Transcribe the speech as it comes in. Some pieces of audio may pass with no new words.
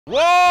Whoa!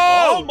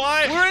 Oh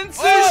my! We're in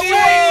sushi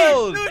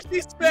world!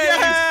 Sushi space!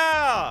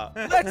 Yeah!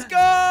 Let's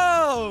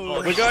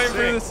go! We're going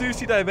through the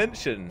sushi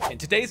dimension. In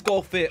today's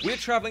Golf Fit, we're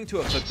traveling to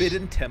a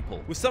forbidden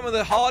temple with some of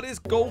the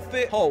hardest Golf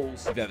Fit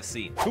holes you've ever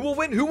seen. Who will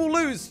win? Who will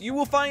lose? You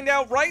will find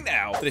out right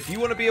now. But if you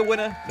want to be a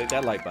winner, click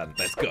that like button.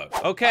 Let's go.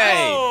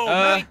 Okay.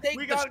 Oh,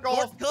 we got the golf.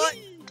 shortcut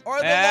or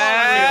the long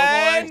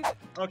And way,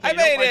 Okay, I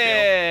made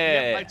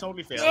it. Yep, I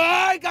totally failed. Oh,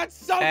 I got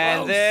so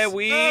And close. there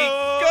we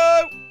Oh.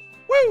 go.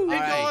 Woo! All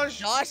right, Josh.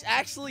 Josh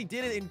actually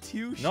did it in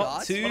 2 Not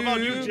shots. too What about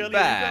you, Jelly?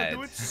 bad. You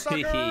gonna do it, sucker?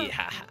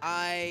 Yeah.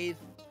 I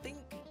think,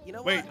 you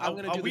know Wait, what? I'm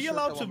gonna are do we the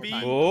allowed shortcut to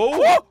one be-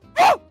 more time.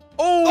 Oh!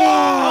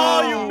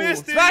 Oh, you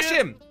missed it. Smash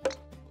him!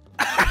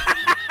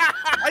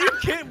 Are you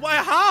kidding? Why?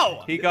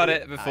 How? He got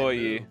it before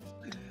you.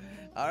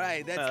 All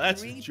right, that's,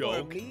 That's a 3 for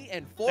joke. me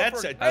and 4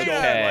 That's for a Kramer. joke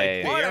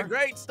Okay. right What a there.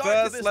 great start to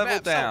First this level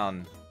map.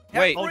 down. So,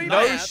 Wait, every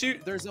no map,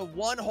 shoot. There's a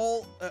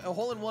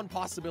hole-in-one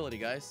possibility,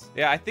 guys.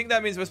 Yeah, I think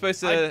that means we're supposed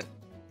to.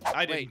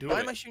 I didn't Wait, do why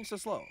it. am I shooting so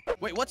slow?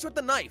 Wait, what's with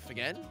the knife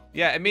again?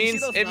 Yeah, it You see means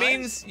those it knives?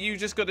 means you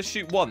just got to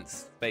shoot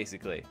once,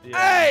 basically. Yeah.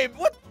 Hey,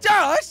 what,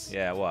 Josh?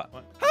 Yeah, what?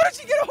 How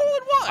did you get a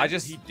hole-in-one? I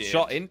just He did.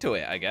 shot into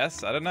it, I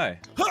guess. I don't know.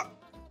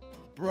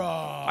 Bro.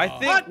 I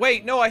think.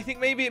 Wait, no, I think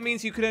maybe it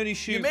means you could only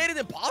shoot. You made it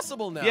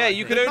impossible now. Yeah, I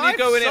you think. could only knife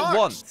go in it sucks.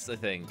 once, I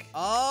think.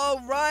 Oh,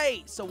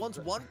 right. So once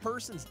one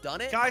person's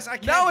done it, Guys, I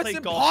can't now play it's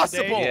golf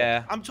today. impossible.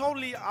 Yeah. I'm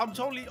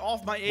totally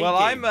off my A Well,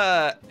 game.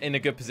 I'm in a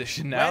good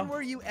position now. When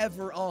were you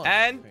ever on?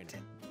 And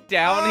Brandon?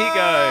 down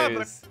Ah, he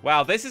goes.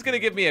 Wow, this is gonna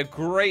give me a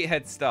great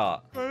head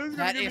start.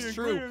 That is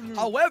true.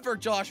 However,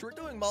 Josh, we're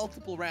doing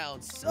multiple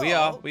rounds. So We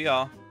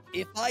are.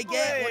 If I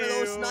get one of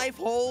those Well. knife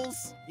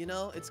holes, you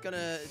know, it's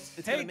gonna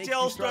Hey, make you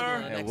Jellster. struggle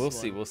in the Yeah, next we'll one.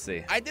 see. We'll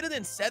see. I did it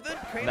in 7.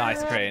 Kramer,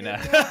 Nice, I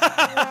Craner.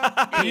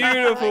 did it in-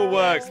 Beautiful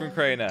works from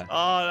Craner. Oh,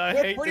 I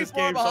We're hate pretty this far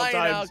game behind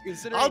now, sometimes.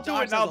 considering I'll do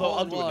Josh it now, has a though.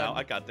 I'll do it hole-in-one. now.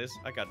 I got this.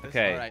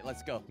 Okay. All right,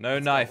 let's go. No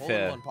Let's knife go. here.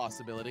 Hole-in-one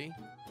possibility.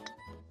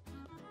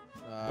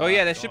 Oh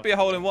yeah, there should be a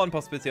hole-in-one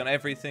possibility on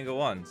every single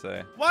one.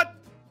 So What?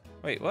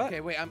 wait, what?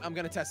 Okay, wait, I'm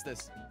gonna test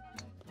this.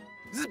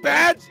 This is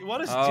bad. What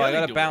is Oh, Jelly I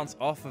gotta doing? bounce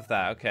off of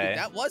that. Okay. Dude,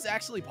 that was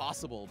actually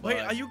possible. Wait,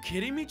 but are you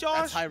kidding me, That's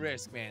Josh? high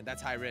risk, man.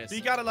 That's high risk. So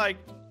you gotta like.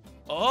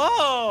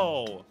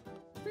 Oh.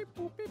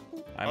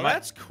 I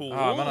That's cool. Oh,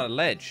 I'm on a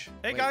ledge.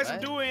 Hey Wait, guys, what?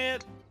 I'm doing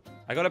it.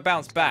 I gotta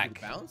bounce back.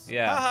 Bounce?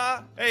 Yeah.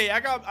 Haha. Hey, I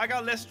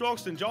got less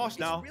strokes than Josh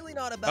now. It's really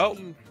not about Oh.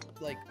 being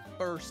like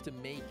first to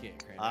make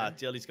it, Kramer.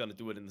 Jelly's gonna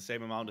do it in the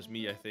same amount as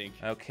me, I think.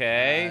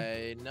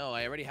 Okay. No,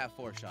 I already have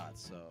 4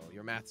 shots, so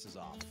your maths is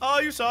off. Oh,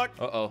 you suck.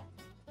 Uh-oh.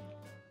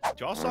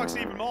 Josh sucks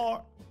even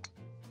more.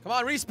 Come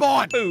on,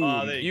 respawn! Boom.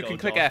 Oh, there you you go, can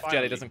click Josh, F, Jelly.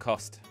 finally. Doesn't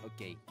cost.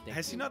 Okay. thank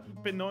Has he you.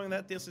 not been knowing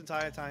that this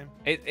entire time?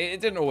 It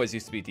didn't always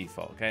used to be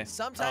default. Okay.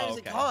 Sometimes Oh,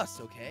 it okay.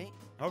 costs, okay?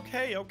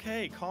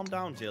 Okay. Calm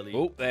down, Jelly.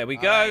 Oh, there we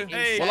All go. right,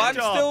 Hey, well, good I'm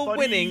job, still buddy.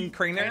 winning,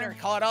 Kramer Craner.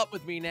 caught up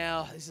with me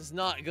now. This is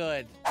not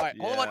good. All right,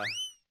 hold on.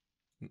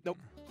 Nope.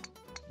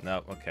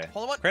 No, okay.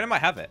 Hold on. Craner might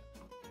have it.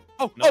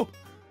 Oh, Nope.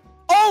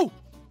 oh!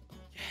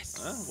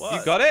 Yes! What?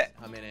 You got it?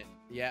 I'm in it.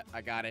 Yeah,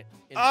 I got it.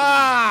 In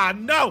Ah,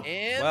 no. 3.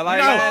 And Well, I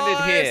No.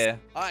 landed here.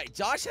 All right,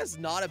 Josh has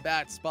not a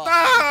bad spot.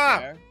 Ah!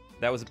 There.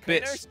 That was a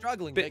bit. Kramer's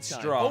struggling bit big time.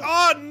 strong.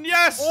 Oh,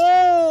 yes.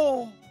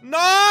 Oh! No.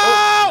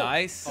 Oh,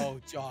 nice.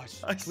 Oh, Josh,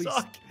 I please.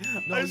 suck.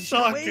 No, I you should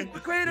suck. wait for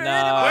Kramer. No,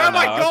 Where am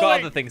I no, I've got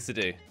going? other things to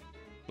do.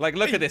 Like,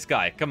 look at this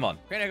guy. Come on.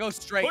 Kramer, go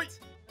straight. Oi.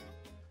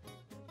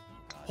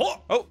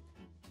 Oh, Oh,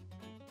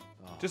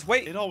 Oh. just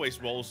wait. it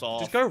always rolls off.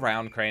 Just go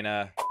round,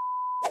 Craner.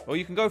 Or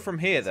you can go from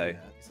here, though.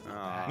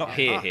 Ah. Not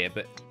here,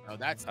 but... Oh,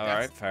 that's All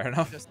right, fair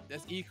enough.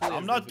 That's equally.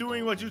 I'm not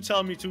doing what you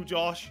tell me to,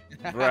 Josh.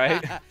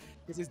 Right.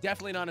 Because he's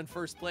definitely not in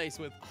first place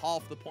with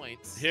half the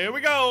points. Here we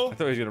go. I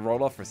thought he was going to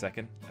roll off for a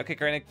second. Okay,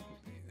 Craner,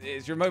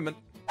 it's your moment.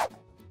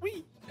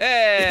 Whee.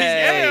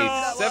 Hey!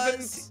 Yeah. That 7.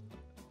 was-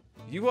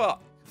 You are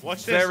Watch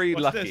this. very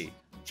Watch lucky. this.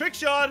 Trick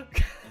shot.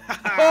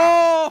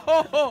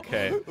 Oh!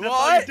 Okay. That's how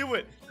What? you do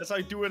it. That's how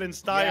you do it in Yeah,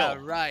 style.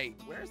 right.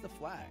 Where's the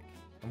flag?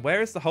 And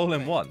where is the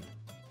hole-in-one?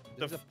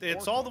 There's a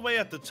It's fourth all the way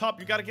at the top.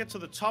 You got to get to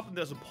the top, and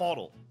there's a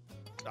portal.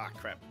 Ah,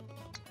 crap.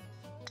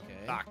 Okay.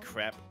 Ah,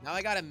 crap. Now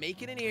I gotta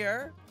make it in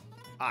here.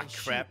 Ah, and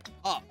shoot crap.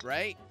 Up,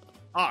 right?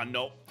 Ah,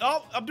 no.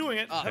 Oh, I'm doing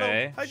it. Up. Hello.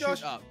 Okay. Hi, Josh.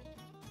 Shoot up.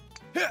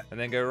 And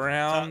then go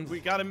around. We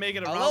got to make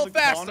it A around little the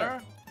faster.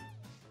 corner.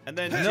 And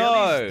then No.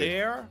 Jelly's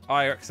there.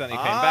 I accidentally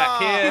came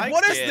back here. I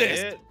What is get this?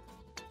 it.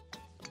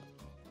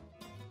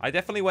 I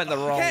definitely went the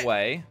wrong Okay.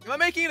 way. Am I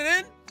making it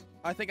in?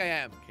 I think I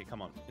am. Okay,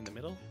 come on. In the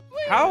middle.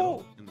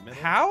 How? In the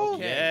middle. How?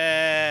 Okay.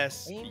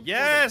 Yes. Aim for the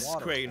Yes,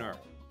 waterfall. Craner.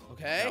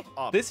 Okay.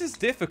 Now up. This is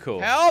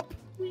difficult. Help!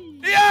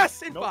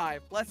 Yes! In Nope.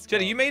 5. Let's go.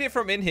 Jenny, you made it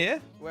from in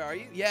here? Where are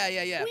you?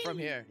 Yeah. From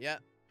here. Yeah.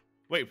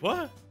 Wait,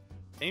 what?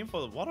 Aim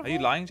for the waterfall? Are you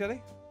lying,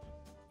 Jelly?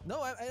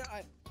 No,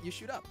 you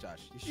shoot up, Josh.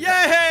 You shoot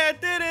Yeah, I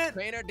did it. up.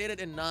 Trainer did it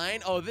in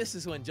 9. Oh, this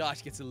is when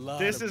Josh gets a lot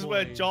This of is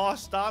where points.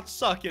 Josh starts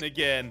sucking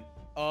again.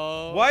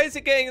 Why is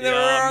it getting the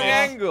wrong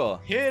angle?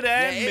 Hit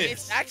and miss.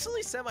 It's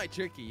actually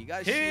semi-tricky. You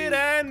gotta hit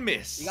and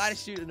miss. You gotta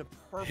shoot in a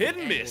perfect hit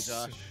and angle, miss.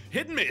 Josh.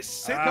 Hit and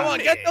miss. Come on,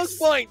 get those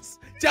points.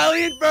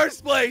 Jelly in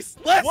first place.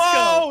 Let's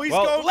Whoa, go. he's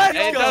Well, going. let's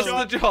it go. does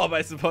the job,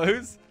 I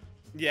suppose.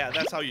 Yeah,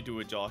 that's how you do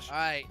it, Josh. All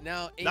right,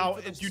 now aim Now,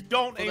 for the, you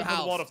don't for aim the for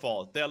house. the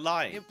waterfall. They're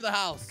lying. Aim for the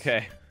house.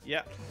 Okay.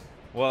 Yeah.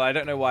 Well, I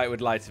don't know why it would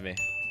lie to me.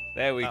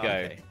 There we go.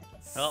 Okay.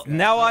 Well,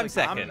 Now I'm that's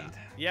second.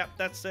 Yep,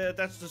 that's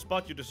the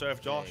spot you deserve,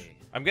 Josh. Okay.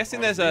 I'm guessing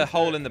Oh, there's a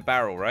hole in the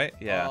barrel, right?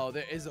 Yeah. Oh,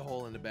 there is a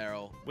hole in the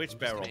barrel. Which I'm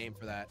just gonna barrel? aim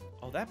for that.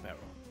 Oh, that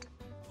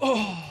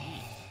barrel.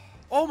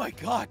 Oh my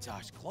God,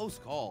 Josh, close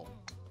call.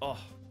 Oh,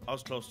 I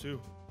was close too.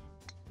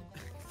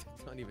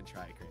 Don't even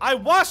try it, Chris. I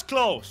was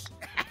close.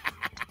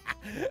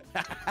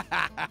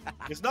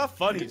 It's not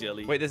funny,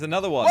 Jelly. Wait, there's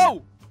another one. Whoa!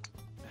 Okay,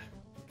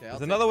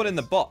 There's another one in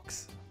the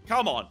box.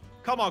 Come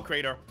on,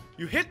 Crater.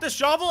 You hit the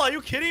shovel? Are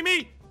you kidding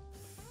me?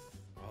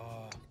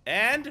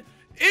 And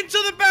into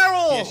the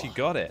barrel. Yeah, she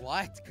got it.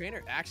 What?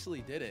 Craner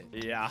actually did it.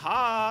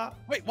 Yaha.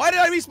 Wait, why did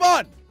I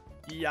respawn?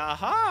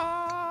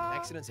 Yaha.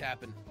 Accidents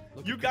happen.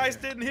 Look You at guys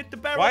Craner. didn't hit the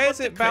barrel. Why but is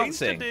the it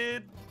bouncing?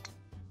 Did.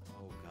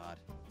 Oh God.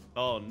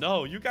 Oh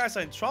no, you guys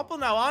are in trouble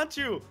now, aren't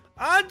you?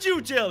 Aren't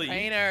you, Jelly?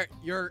 Craner,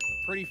 you're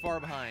pretty far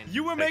behind.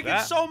 You were Take making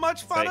that. so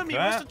much fun Take of me.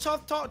 that. What's the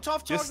tough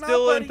talk You're now,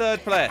 still buddy? in third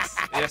place.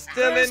 You're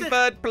still Where is in it?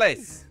 third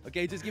place.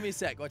 Okay, just give me a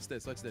sec. Watch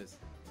this. Watch this.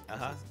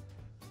 Uh-huh.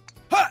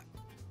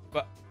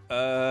 But,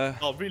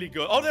 Oh, really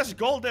good. Oh, there's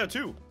gold there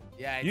too.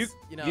 Yeah, you, it's,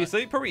 you know. you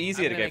so probably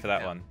easier to gonna go make for it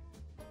that count.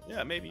 one.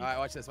 Yeah, maybe. All right,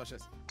 watch this. Watch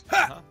this.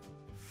 Uh-huh.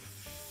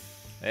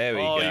 There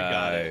we Oh, go. you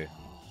got it.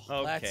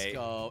 Okay. Let's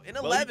go. In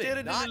 11. Well, you did it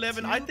in not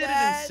 11. too I did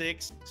bad. it in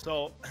 6. So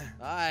All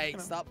right,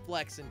 stop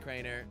flexing,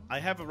 Craner. I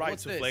have a right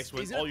What's to this? flex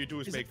when Is all you do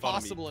is make it fun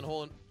of me. possible in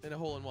a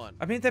hole in one?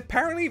 I mean,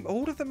 apparently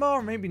all of them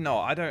are, maybe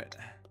not. I don't.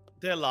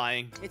 They're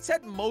lying. It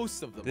said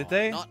most of them. Did are,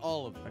 they? Not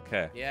all of them.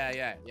 Okay. Yeah.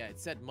 It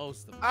said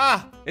most of them.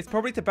 Ah! It's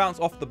probably to bounce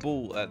off the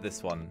ball at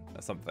this one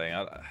or something.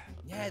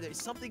 Yeah, there's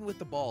something with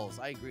the balls.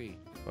 I agree.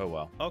 Oh,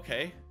 well.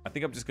 Okay. I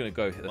think I'm just going to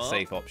go for the Well.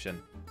 safe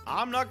option.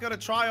 I'm not gonna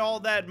try all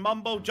that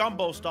mumbo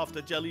jumbo stuff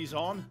that Jelly's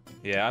on.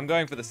 Yeah, I'm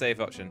going for the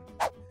safe option.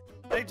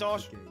 Hey,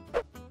 Josh.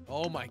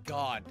 Oh my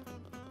God.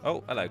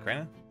 Oh, hello,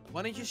 Craner.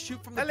 Why don't you just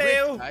shoot from the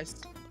Hello. bridge, guys?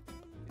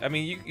 I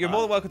mean, you're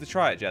more than welcome to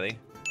try it, Jelly.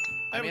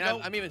 I There we mean,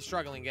 go. I'm even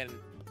struggling getting.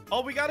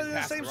 Oh, we got it in the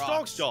Past same the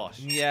strokes, rocks. Josh.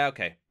 Yeah,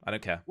 okay. I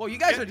don't care. Well, you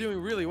guys are doing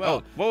really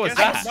well. Oh, what was Guess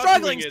that? who's not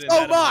struggling doing it in so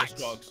that amount of much.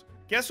 strokes?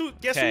 Guess who's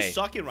Okay,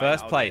 sucking right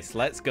first now? place.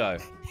 Let's go.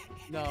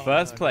 No.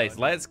 First no, place.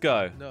 no, Let's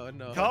go. No.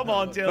 Come no,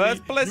 on, no. Jelly.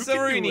 First place, You can do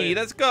Saruni. it.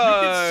 Let's You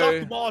can suck go.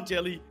 the ball,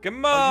 Jelly.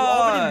 Come Oh, you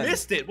already on.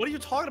 missed it. What are you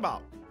talking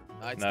about?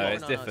 No,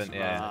 it's different,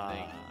 yeah.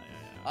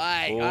 All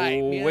right.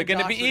 Oh, we're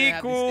gonna be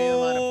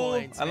equal.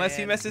 Unless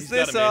he messes He's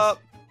this gonna up.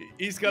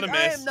 He's gonna I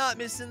miss. am not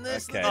missing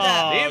this. Okay. Look at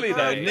that. Nearly,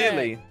 though. great.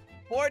 Nearly.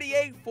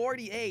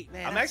 48-48,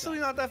 man. I'm that actually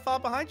sucks. not that far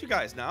behind you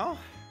guys now.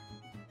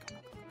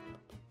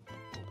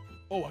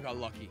 Oh, I got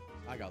lucky.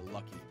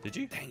 Did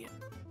you? Dang it.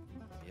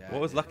 Yeah.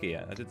 What was lucky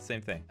at? I did the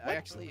same thing. I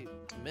actually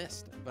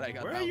missed, but I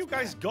got. Where are you bounced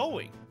guys back.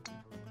 going?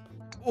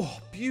 Oh,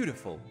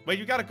 beautiful. Wait,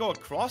 you gotta go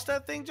across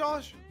that thing,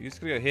 Josh? You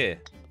just gotta go here.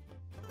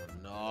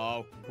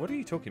 No. What are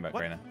you talking about,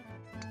 What? Craner?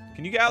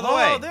 Can you get out of the Oh,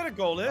 way? there the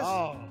goal is.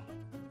 Oh.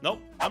 Nope,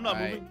 I'm not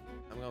All right, moving.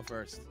 I'm going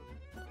first.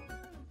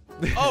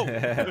 Oh.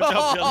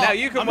 Jelly. Now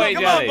you can I'm wait,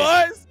 not- Come Jelly.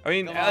 on, boys. I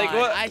mean, Come like on,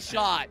 what? I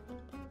shot.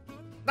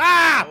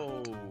 Ah!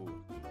 Oh.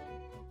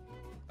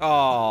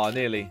 Oh,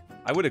 nearly.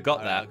 I would have got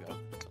All that. right, I'll go.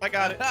 I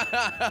got it.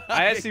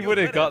 I actually You would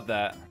have would've. got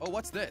that. Oh,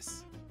 what's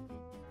this?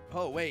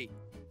 Oh, wait.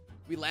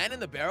 We land in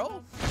the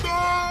barrel? No,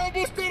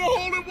 almost did a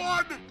hole in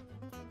one.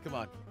 Come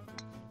on.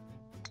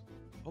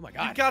 Oh my You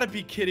God. gotta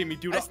be kidding me,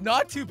 dude. That's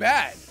not too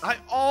bad. I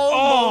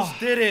almost Oh.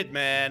 did it,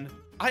 man.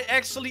 I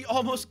actually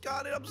almost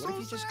got it. I'm so What if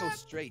you just go sad.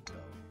 straight,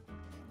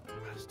 though?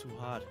 That's too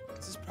hard.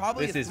 This is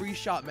probably This a is-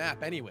 3-shot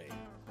map anyway.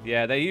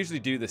 Yeah, they usually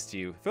do this to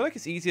you. I feel like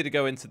it's easier to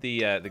go into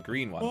the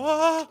green one.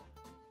 Oh.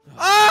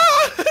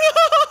 Ah!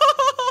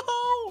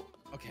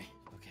 Okay.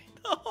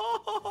 No!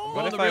 Go What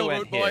on if the I real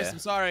went route, boys. here? I'm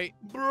sorry.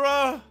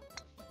 Bruh.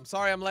 I'm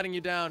sorry I'm letting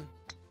you down.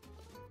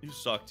 You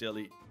suck,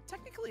 Jelly.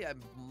 Technically, I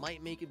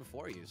might make it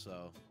before you,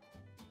 so.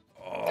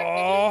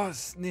 Oh,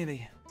 it's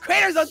nearly.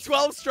 Crater's on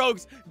 12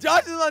 strokes.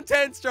 Josh is on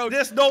 10 strokes.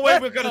 There's no way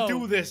Let's we're gonna go.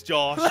 do this,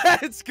 Josh.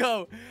 Let's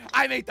go.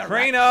 I made the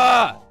right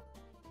Craner!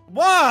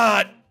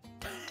 What?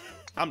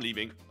 I'm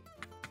leaving.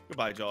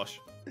 Goodbye, Josh.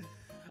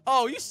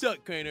 Oh, you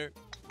suck, Crater.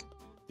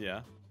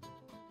 Yeah.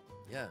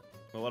 Yeah.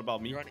 Well, what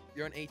about me?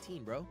 You're on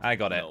 18, bro. I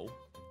got it. No.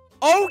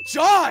 Oh,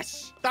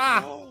 Josh!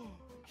 Ah!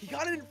 He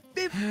got it in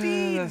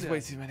 15. That's way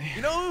too many.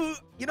 You know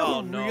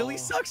Oh, who no. really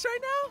sucks right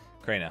now?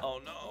 Craner. Oh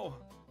no.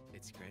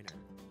 It's Crater.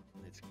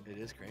 It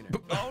is Crater.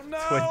 Oh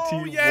no.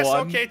 21. Yes.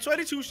 Okay.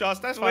 22 shots.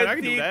 That's fine. I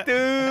can do that.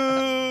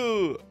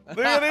 22!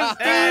 Look at this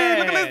dude!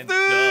 Look at And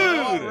this You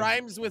know what dude!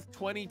 rhymes with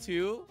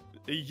 22?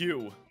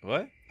 You.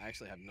 What? I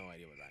actually have no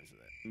idea what rhymes with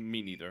it.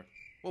 Me neither.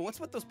 Well, what's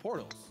with those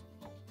portals?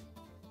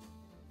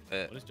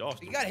 What is Josh You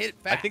doing? gotta hit it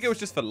I fast. think it was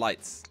just for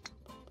lights.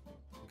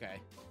 Okay.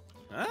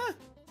 Huh?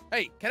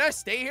 Hey, can I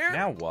stay here?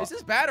 Now what? Is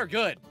this bad or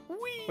good?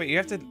 Whee! Wait, you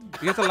have to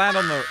land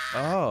on the.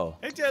 Oh.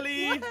 Hey,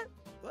 Jelly.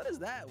 What is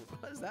that?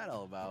 What is that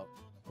all about?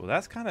 Well,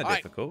 that's kind of All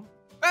right. difficult.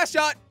 Fast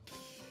shot.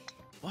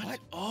 What?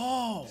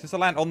 Oh. It's just to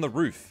land on the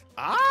roof.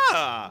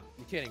 Ah.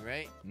 You're kidding,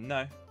 right?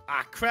 No.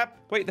 Ah, crap.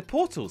 Wait, the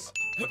portals.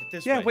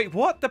 This Yeah, way. wait,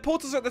 what? The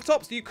portals are at the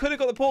top, so you could have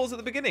got the portals at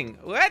the beginning.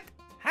 What?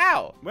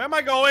 How? Where am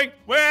I going?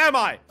 Where am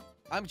I?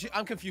 I'm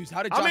confused.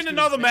 How did I'm Josh in do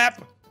another this?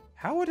 map.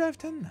 How would I have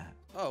done that?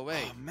 Oh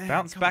wait, Oh, man,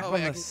 Bounce come back on. on Oh, wait,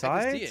 the I can see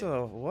sides it.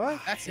 or what?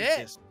 that's hate it.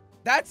 this.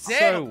 That's it.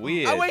 So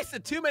weird. I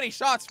wasted too many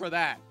shots for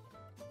that.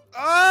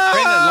 Ah!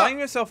 Brandon, line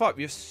yourself up.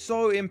 You're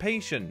so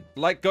impatient.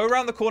 Like, go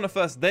around the corner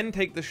first, then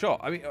take the shot.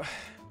 I mean,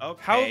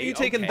 Okay, how have you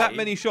taken that okay.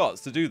 many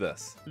shots to do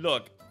this?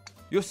 Look,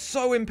 You're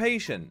so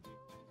impatient.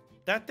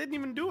 that didn't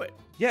even do it.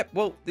 Yeah,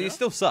 well, you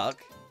still suck.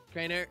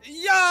 Crainer,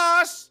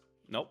 Yes.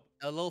 Nope.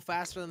 a little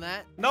faster than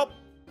that. Nope.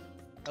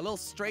 A little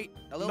straight.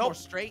 A little Nope. more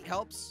straight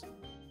helps.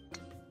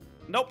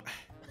 Nope.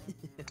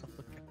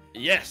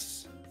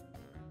 Yes.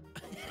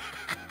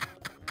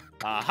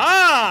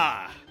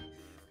 Aha!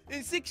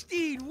 In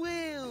 16,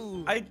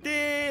 woo! I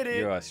did it.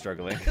 You are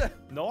struggling.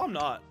 No, I'm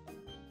not.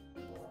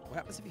 What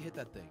happens if you hit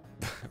that thing?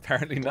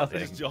 Apparently What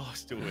nothing. is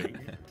Josh doing?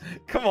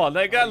 Come on,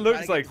 that guy You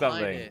looks gotta like get behind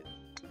something. it.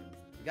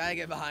 You gotta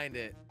get behind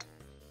it.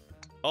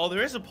 Oh,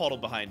 there is a portal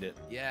behind it.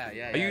 Yeah,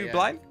 yeah. Are yeah, you yeah.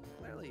 blind?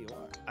 Clearly you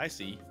are. I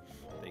see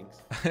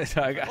things.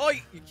 Oh,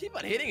 you keep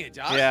on hitting it,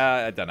 Josh.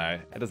 Yeah, I don't know.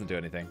 It doesn't do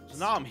anything. So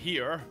now I'm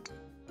here.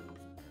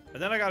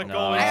 And then I gotta No. go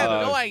I in. have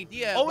no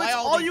idea. Oh, why it's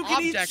all all these you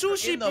can eat objects are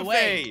sushi in the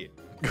way.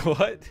 buffet.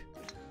 What?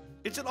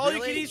 It's an all you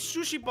can Really? eat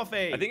sushi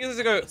buffet. I think this is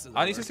to go. This is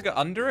Aren't you the supposed to go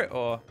under it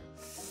or?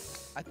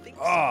 I think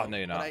Oh, so, no,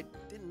 you're but not. I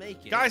didn't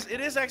make it. Guys, it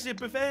is actually a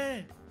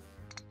buffet.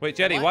 Wait,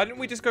 Jetty, What? why didn't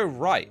we just go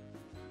right?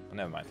 Oh,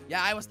 never mind.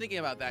 Yeah, I was thinking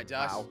about that,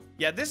 Josh. Wow.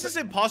 Yeah, this is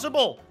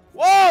impossible.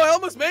 Whoa, I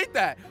almost made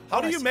that. How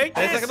Oh, do I you see. make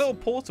There's this? like a little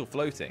portal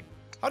floating.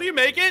 How do you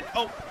make it?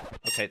 Oh,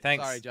 Okay,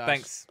 thanks. Sorry, Josh.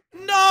 Thanks. Oh,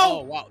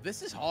 no! wow.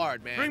 This is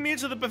hard, man. Bring me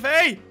into the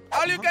buffet.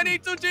 All you can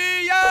eat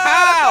sushi. Yeah.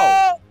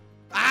 How? I'm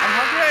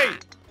Ah! hungry.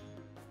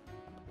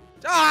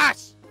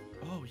 Josh!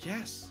 Oh,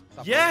 yes.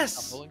 Stop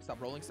Yes. Rolling,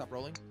 stop rolling, stop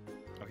rolling, stop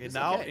rolling. Okay, It's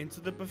now okay.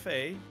 into the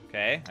buffet.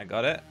 Okay, I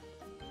got it.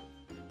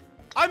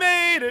 I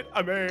made it.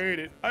 I made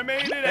it. I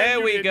made it. and There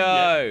you we didn't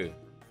go.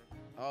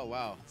 Oh,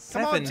 wow.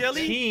 Come on,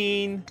 Jelly.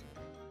 17.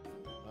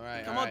 All right,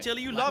 yet. Come all on, right.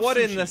 Jelly. You love What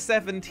sushi. in the Just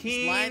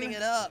 17? lining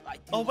it up. I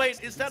do Oh, love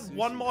wait. Is that sushi.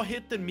 one more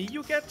hit than me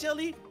you get,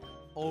 Jelly?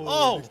 Oh,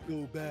 Oh. that's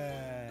so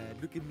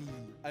bad. Look at me.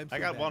 I'm so I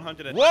got bad.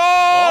 100 and... Whoa!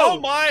 Oh,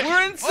 my.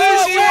 We're in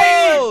Oh, Sushi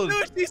wait! World!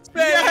 Sushi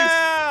space!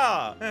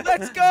 Yeah!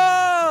 Let's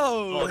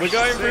go! We're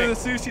going through the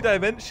Sick. sushi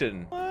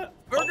dimension. What?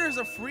 Burgers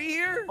are free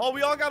here? Oh,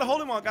 we all got a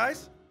hole in one,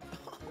 guys.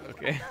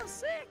 Okay.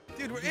 Sick.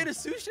 Dude, we're in a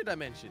sushi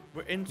dimension.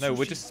 We're in No,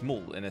 we're sushi. just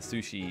small in a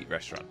sushi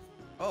restaurant.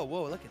 Oh,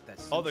 whoa, look at that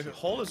sushi. Oh, the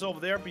hole is over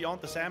there beyond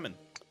the salmon.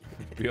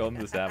 Beyond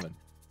the salmon.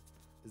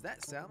 Is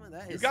that salmon?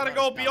 That You is gotta not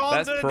go salmon. beyond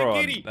That's the prawn.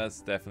 nigiri.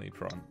 That's definitely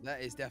prawn.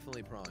 That is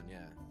definitely prawn, yeah.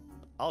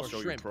 I'll Or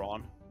show shrimp. you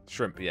prawn.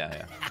 Shrimp,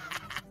 yeah.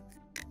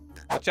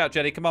 Watch out,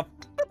 Jetty. Come on.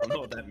 I don't know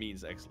what that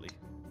means, actually.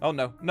 Oh,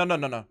 no. No, no,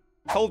 no, no.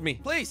 Hold me.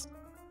 Please.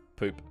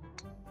 Poop.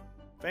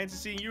 Fancy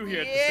seeing you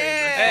here at the Yeah.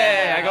 same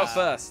Hey, restaurant. I got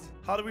first.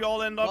 How do we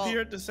all end up Well,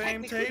 here at the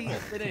same technically, table? you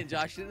fit in,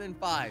 Josh. Fit in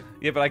 5.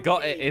 Yeah, but I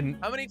got it in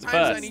How many times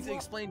first. do I need to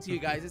explain to you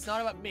guys? It's not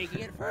about making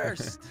it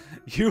first.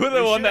 You were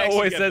the We one should that actually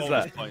always get says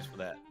bonus that. points for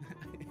that.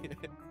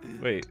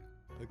 Wait.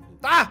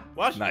 Ah!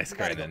 What? Nice, You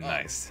gotta Crandon. go up.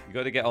 Nice. You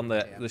got to get on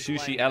the Okay, the I'm sushi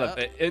lining it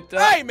elevator.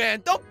 Hey,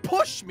 man, don't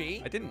push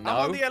me. I didn't I'm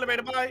on know. the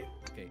elevator. Bye.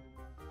 Okay.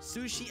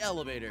 Sushi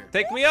elevator.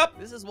 Take me up.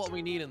 This is what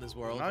we need in this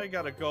world. Now you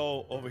gotta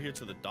go over here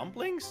to the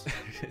dumplings.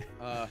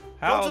 Uh,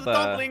 How Go to the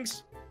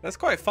dumplings. That's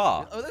quite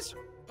far. oh,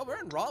 we're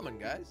in ramen,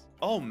 guys.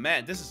 Oh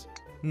man, this is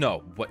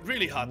No. What?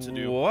 really hard to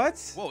do. What?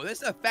 Whoa,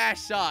 this is a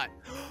fast shot.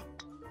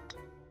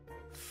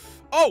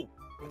 Oh,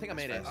 I think I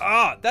made it.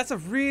 Ah, that's a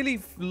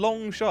really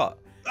long shot.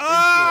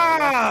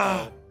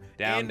 Ah!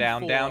 Down, In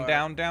down, down, four.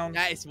 down, down.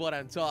 That is what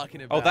I'm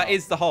talking about. Oh, that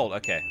is the hole.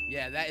 Okay.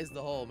 Yeah, that is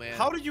the hole, man.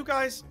 How did you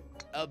guys?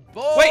 A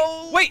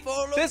bowl Wait. full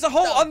of There's a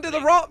hole under the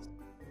dumplings. rock.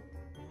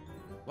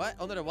 What?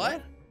 Under the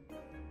what?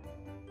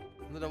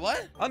 Under the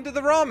what? Under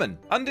the ramen.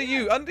 Under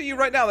you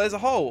right now. There's a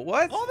hole.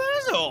 What? Oh, there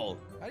is a hole.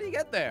 How do you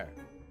get there?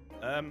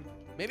 Maybe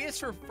Maybe it's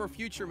for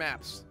future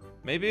maps.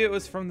 Maybe it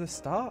was from the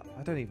start.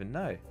 I don't even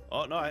know.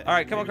 Oh no. All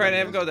right, come on, Crane.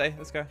 Have a go day.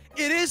 Let's go.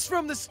 It is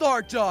from the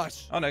start,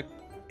 Josh. Oh no,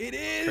 It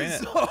Train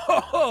is. it.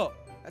 Oh,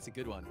 that's a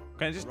good one.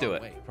 Crane, just Wrong do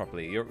it way.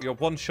 properly. You're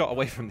one shot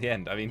away from the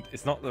end. I mean,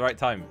 it's not the right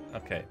time.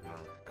 Okay,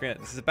 Crane,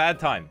 this is a bad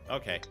time.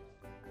 Okay.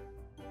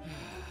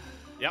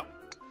 Yep.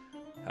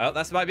 Oh,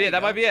 that might be it.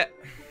 That might be it.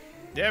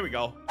 There we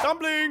go.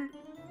 Dumpling.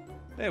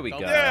 There we go.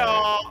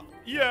 Yeah.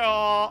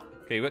 Yeah.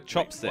 Okay, we got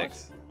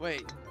chopsticks.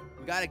 Wait,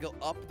 we gotta go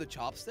up the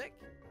chopstick?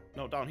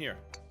 No, down here.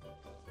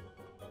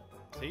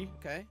 See?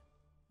 Okay,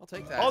 I'll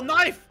take that. Oh,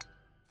 knife.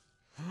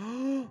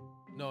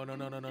 No, no, no,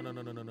 no, no, no, no,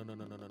 no, no, no, no, no,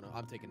 no, no, no.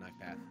 I'm taking knife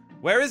path.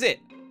 Where is it?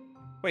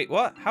 Wait,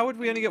 what? How would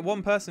we only get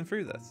one person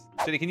through this?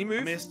 Jenny, can you I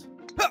move? missed.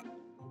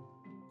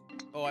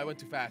 Oh, I went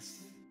too fast.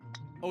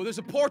 Oh, there's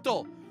a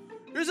portal.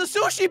 There's a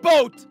sushi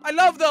boat. I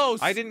love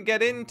those. I didn't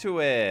get into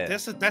it.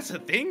 That's a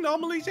thing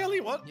normally, Jelly?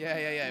 What?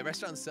 Yeah.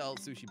 Restaurants sell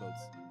sushi boats.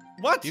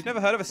 What? You've never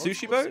heard of a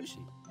sushi boat? Sushi?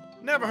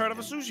 Never heard of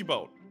a sushi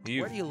boat.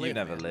 Where do you live,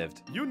 never man?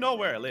 lived. You know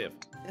where I live.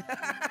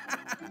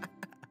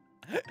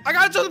 I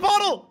got into the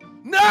portal!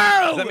 No!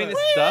 Does that mean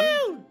it's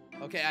done?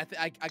 Okay,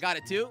 I got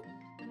it too.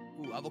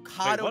 Ooh,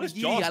 avocado. what is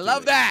McGee, Josh I love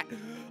doing? that.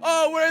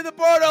 Oh, we're in the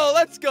portal.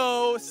 Let's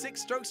go.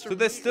 6 strokes for So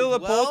there's me still a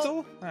as well.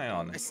 portal? Hang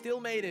on. I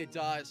still made it,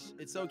 Josh.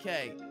 It's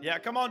okay. Yeah,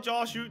 come on,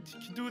 Josh. You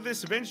can do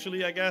this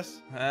eventually, I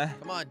guess.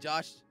 Come on,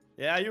 Josh.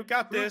 Yeah, you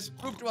got this.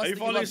 Prove to us Are you that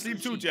falling love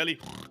asleep too, sushi. Jelly?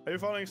 Are you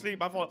falling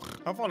asleep?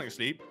 I'm falling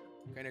asleep.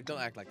 Crainer, don't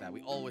act like that.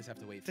 We always have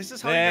to wait. This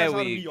is how There you guys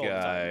are to we me all the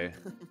time.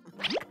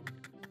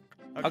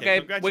 go. Okay,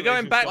 we're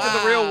going back to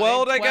congratulations, the real Wow,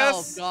 world, I 12,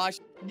 guess. Gosh.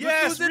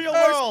 Yes, Look who's in real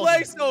first world.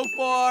 place so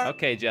far.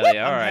 Okay, Jelly,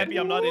 all I'm right. happy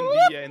I'm not in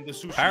the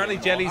sushi. Apparently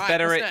world. Jelly's Alright,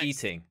 better what's at next?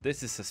 eating.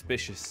 This is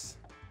suspicious.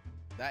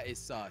 That is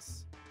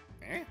sus.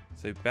 Eh?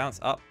 So bounce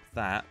up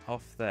that,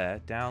 off there,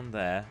 down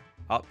there,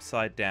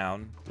 upside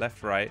down,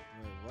 left, right,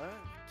 Wait, what?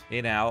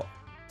 in, out,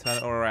 turn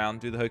it all around,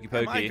 do the hokey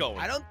Where am I pokey. going?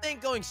 I don't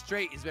think going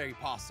straight is very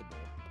possible.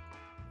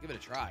 Give it a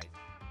try.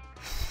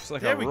 It's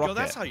like There a we rocket. go.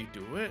 That's how you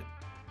do it.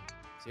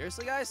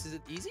 Seriously, guys? Is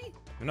it easy?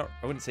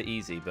 I wouldn't say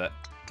easy, but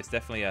it's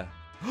definitely a...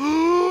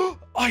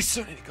 I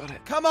certainly got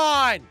it. Come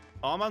on!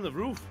 Oh, I'm on the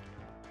roof.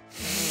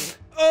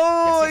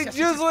 Oh, Yes, I yes, just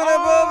yes. went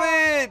above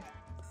it.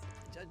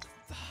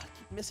 I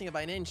keep missing it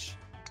by an inch.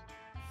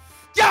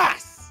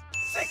 Yes!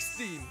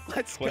 16!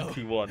 Let's go.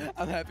 21.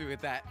 I'm happy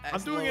with that. I'm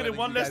That's doing lower it in than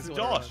one you less guys than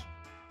were Josh.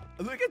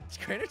 on. Look at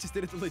Crainer just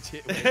did it the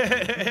legit way.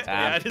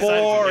 Yeah, I decided to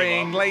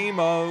Boring, give up.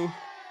 lame-o.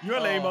 You're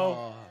lame-o.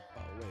 Oh,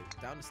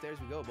 wait. Down the stairs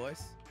we go,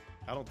 boys.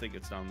 I don't think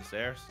it's down the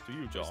stairs. Do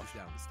you, Of Josh? course it's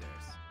down the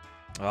stairs.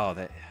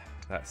 Oh,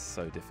 that's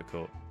so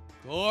difficult.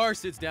 Of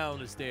course it's down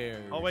the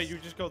stairs. Oh wait, you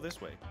just go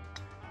this way.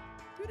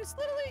 Dude, it's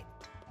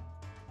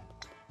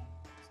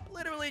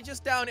literally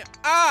just down here.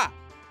 Ah!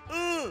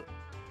 A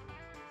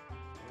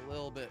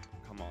little bit.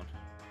 Come on.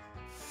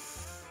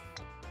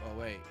 Oh,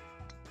 wait.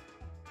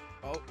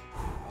 Oh,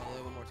 a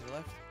little bit more to the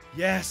left.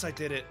 Yes, I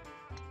did it.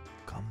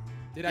 Come.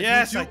 Did I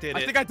Yes, do I it? did I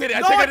it. think I did it.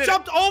 No, I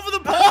jumped over the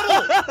portal.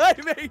 I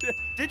made it.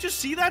 Did you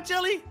see that,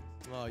 Jelly?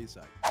 Oh, you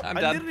suck. I'm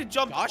I done. literally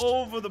jumped Josh?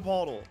 over the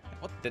portal.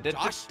 What?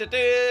 Josh?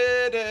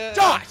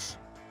 Josh!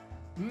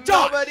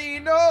 Nobody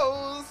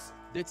knows.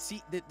 Did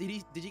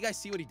you guys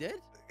see what he did?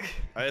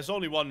 There's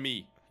only one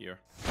me here.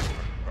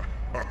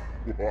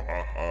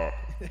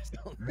 There's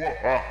no- Okay,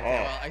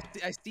 well,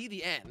 I see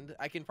the end.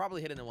 I can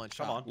probably hit it in one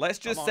shot. Come on. Let's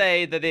just Come on.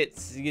 say that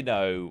it's,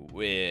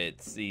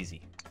 it's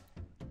easy.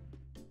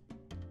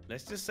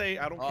 Let's just say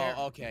I don't care.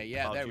 Oh, okay.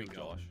 Yeah, I'll there do we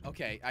go. Josh.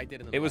 Okay, I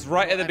did it. In It was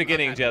right at the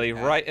beginning, Jelly.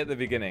 Right at the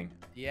beginning.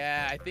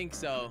 Yeah, I think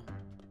so.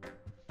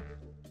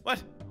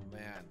 What? Oh,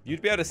 man.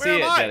 You'd be able to Where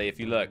see am it, I? Jelly, if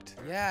you looked.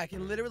 Yeah, I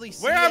can literally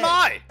see Where it. am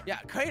I? Yeah,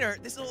 Crainer,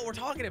 this is what we're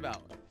talking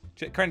about.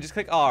 Crane, just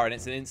click R and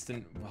it's an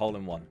instant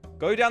hole-in-one.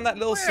 Go down that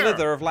little Where?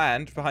 slither of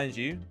land behind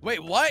you.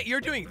 Wait, what?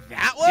 You're doing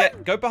that one? Yeah,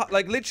 go behind,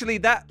 like literally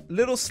that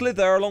little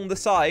slither along the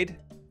side.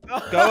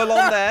 Go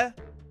along there.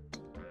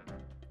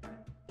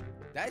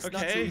 That's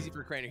not too easy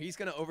for Crainer. He's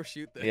gonna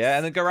overshoot this. Yeah,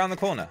 and then go around the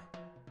corner.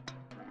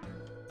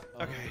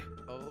 Oh, Okay.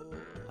 Oh,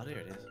 Oh, there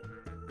it is.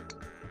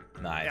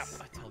 Nice.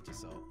 I told you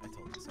so. I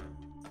told you so.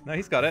 No,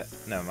 he's got it.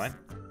 Never mind.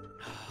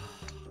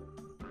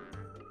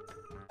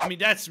 I mean,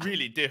 that's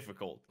really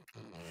difficult.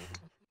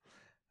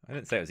 I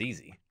didn't say it was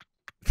easy.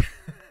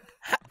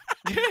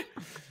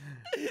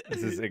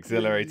 This is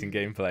exhilarating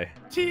gameplay.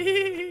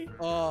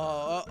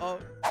 Oh.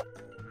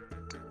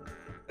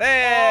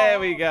 There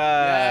we go.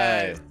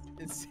 Yes.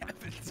 It's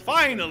 17.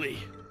 Finally.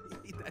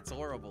 That's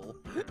horrible.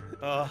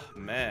 Oh,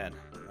 man.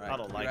 All right, I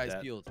don't keep like your eyes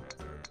that. peeled.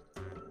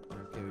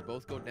 Okay, we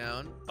both go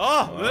down.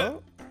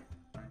 Oh!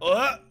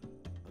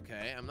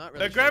 Okay, I'm not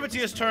really The sure gravity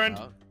what has this is turned.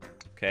 about.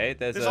 Okay,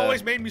 there's This a...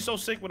 always made me so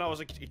sick when I was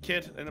a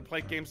kid and I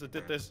played games that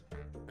did this.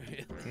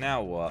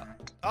 Now what?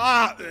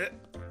 Ah!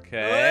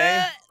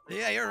 Okay.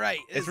 Yeah, you're right.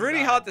 It's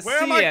really hard to Where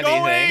see am I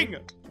anything.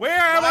 going? Where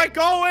am I What?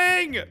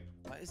 going?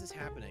 Why is this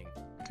happening?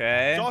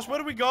 Okay. Josh, where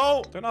do we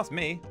go? Don't ask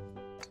me.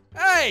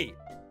 Hey!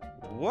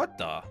 What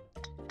the?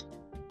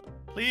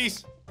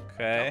 Please.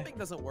 Okay. Jumping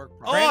doesn't work Oh,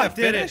 properly. I Crane,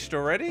 did it. finished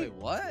already? Wait,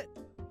 what?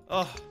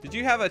 Oh, Did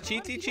you have a How did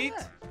cheaty you do cheat?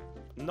 that?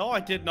 no, I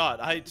did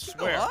not. I Go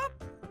swear. up?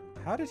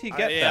 How did he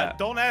get Yeah, that?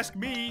 don't ask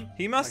me.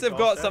 He must Like have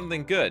Josh got said.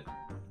 something good.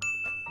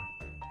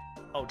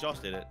 Oh, Josh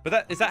did it.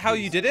 But is that how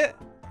you did it?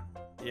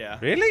 Yeah.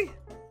 Really?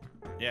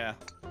 Yeah.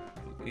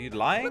 Are you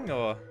lying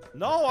or?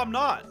 No, I'm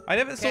not. I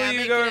never saw I'm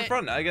you go in making it.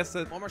 front. I guess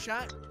that. One more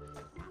shot?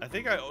 I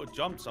think I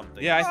jumped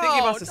something. Yeah, I think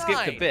you Oh, must have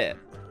skipped a 9. bit.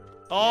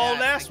 Oh, Yeah, I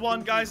last think one,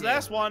 you guys. did.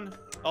 Last one.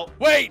 Oh,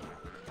 Wait!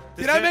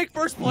 this Did I it? make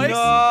first place? No.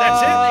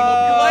 That's it. I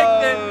hope you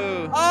liked it.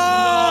 No.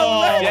 Oh,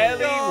 let's Jelly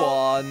go.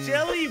 won.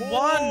 Jelly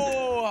won.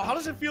 Oh. How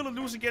does it feel to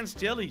lose against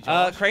Jelly,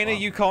 Josh? Crainer,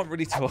 you can't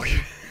really talk.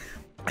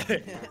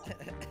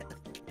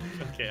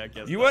 Okay, I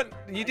guess.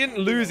 You didn't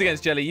lose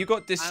against Jelly. You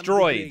got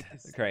destroyed,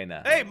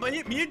 Crainer. Hey,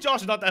 me and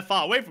Josh are not that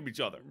far away from each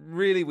other.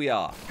 Really, we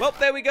are. Well,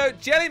 there we go.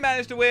 Jelly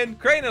managed to win.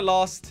 Crainer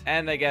lost.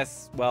 And I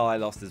guess, well, I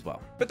lost as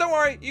well. But don't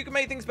worry, you can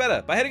make things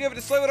better by heading over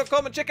to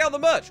slogo.com and check out the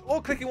merch,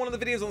 or clicking one of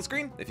the videos on the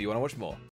screen if you want to watch more.